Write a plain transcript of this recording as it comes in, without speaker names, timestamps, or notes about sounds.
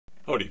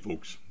Howdy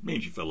folks,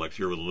 Mangy Fellax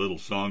here with a little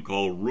song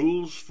called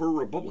Rules for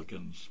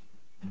Republicans.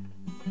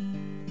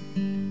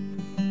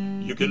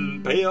 You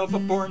can pay off a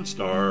porn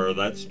star,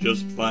 that's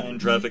just fine.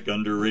 Traffic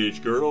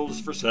underage girls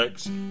for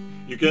sex.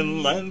 You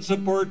can lend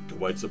support to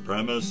white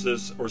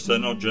supremacists or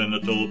send out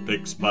genital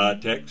pics by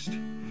text.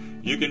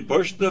 You can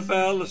push the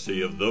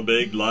fallacy of the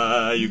big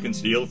lie. You can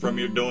steal from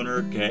your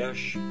donor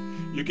cash.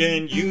 You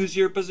can use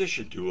your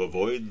position to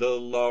avoid the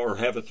law or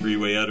have a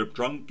three-way at a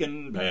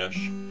drunken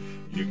bash.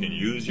 You can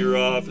use your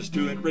office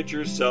to enrich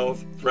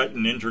yourself,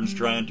 threaten interns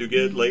trying to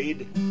get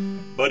laid.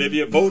 But if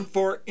you vote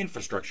for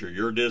infrastructure,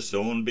 you're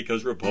disowned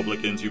because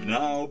Republicans you've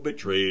now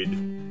betrayed.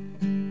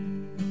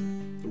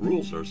 The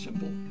rules are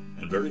simple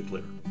and very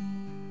clear.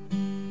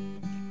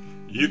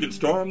 You can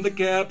storm the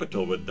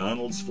Capitol with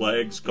Donald's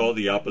flags, call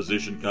the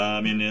opposition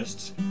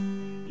communists.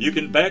 You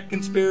can back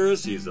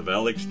conspiracies of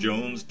Alex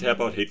Jones, tap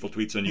out hateful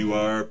tweets and you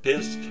are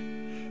pissed.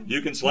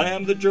 You can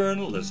slam the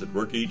journalists at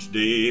work each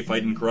day,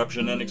 fighting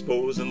corruption and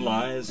exposing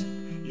lies.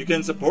 You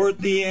can support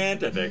the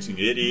anti-vaxxing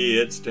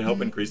idiots to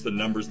help increase the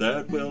numbers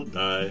that will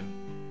die.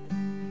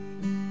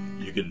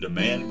 You can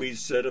demand we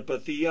set up a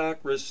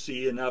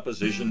theocracy in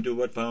opposition to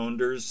what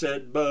founders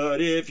said. But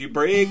if you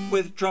break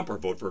with Trump or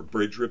vote for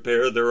bridge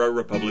repair, there are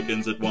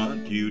Republicans that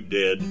want you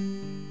dead.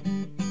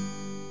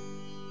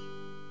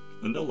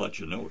 And they'll let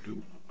you know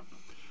too.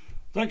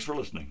 Thanks for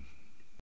listening.